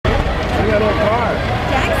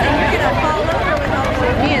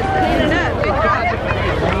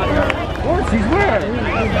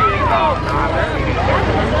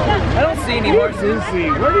is he?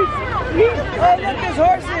 Where did he? Oh, look, there's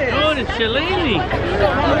horses. Oh, it's shillelagh.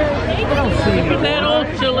 Look at that old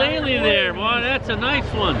shillelagh there. Boy, that's a nice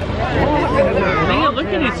one. Man, look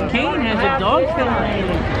at his cane. Has a dog tail.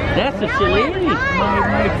 That's a shillelagh.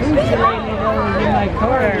 My food shillelagh though is in my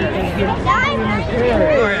car.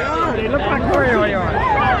 They look like Oreo.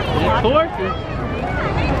 It's horses.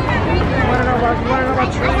 Want to know about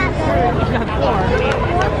trees? We got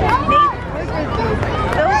 4.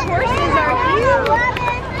 Those horses are huge.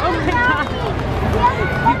 Oh my god.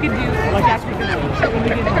 You could do like actually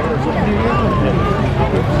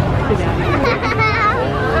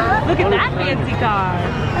Look at that fancy car.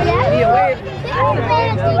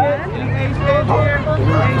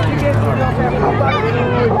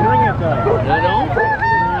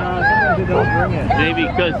 Maybe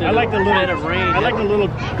because I like the little out of range. I like the little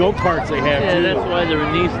go-karts they have Yeah, too. that's why they're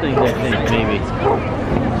in these things, I think, maybe.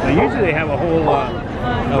 Now, usually they have a whole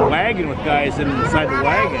a wagon with guys inside the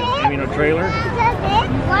wagon. I mean, a trailer.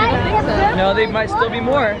 No, they might still be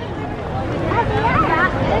more.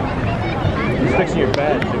 It's fixing your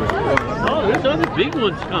badge. Oh, there's other big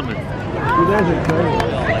ones coming. You guys are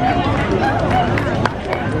crazy.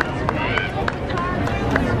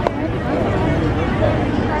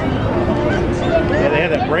 Yeah, they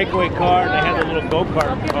had that breakaway car and they had the little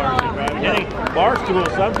go-kart cars they drive. Any bar stool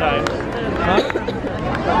sometimes.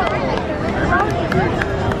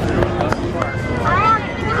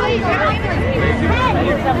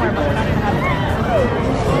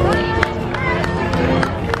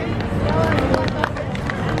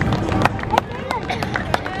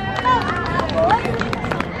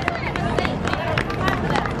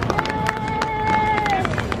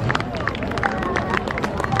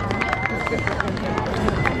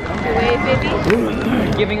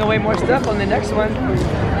 Giving away more stuff on the next one.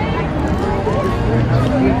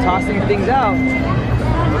 Tossing things out.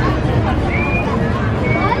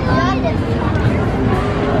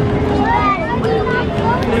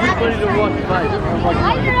 Everybody that walks by.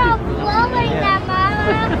 Why are you all blowing that, Mama?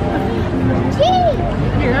 Gee!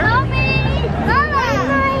 Mommy! Mommy!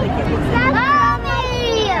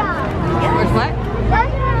 Where's what?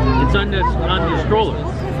 It's on the stroller.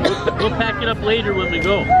 We'll pack it up later when we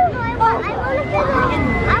go.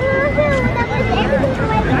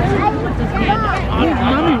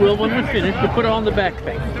 Mommy will when we're finished. We'll put it on the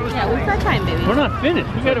backpack. Yeah, we've got time, baby. We're not finished.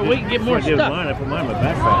 We gotta wait and get more I did stuff. mine. I put mine in my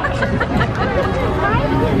backpack.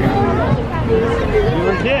 You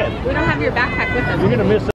were dead. We don't have your backpack with us. You're gonna miss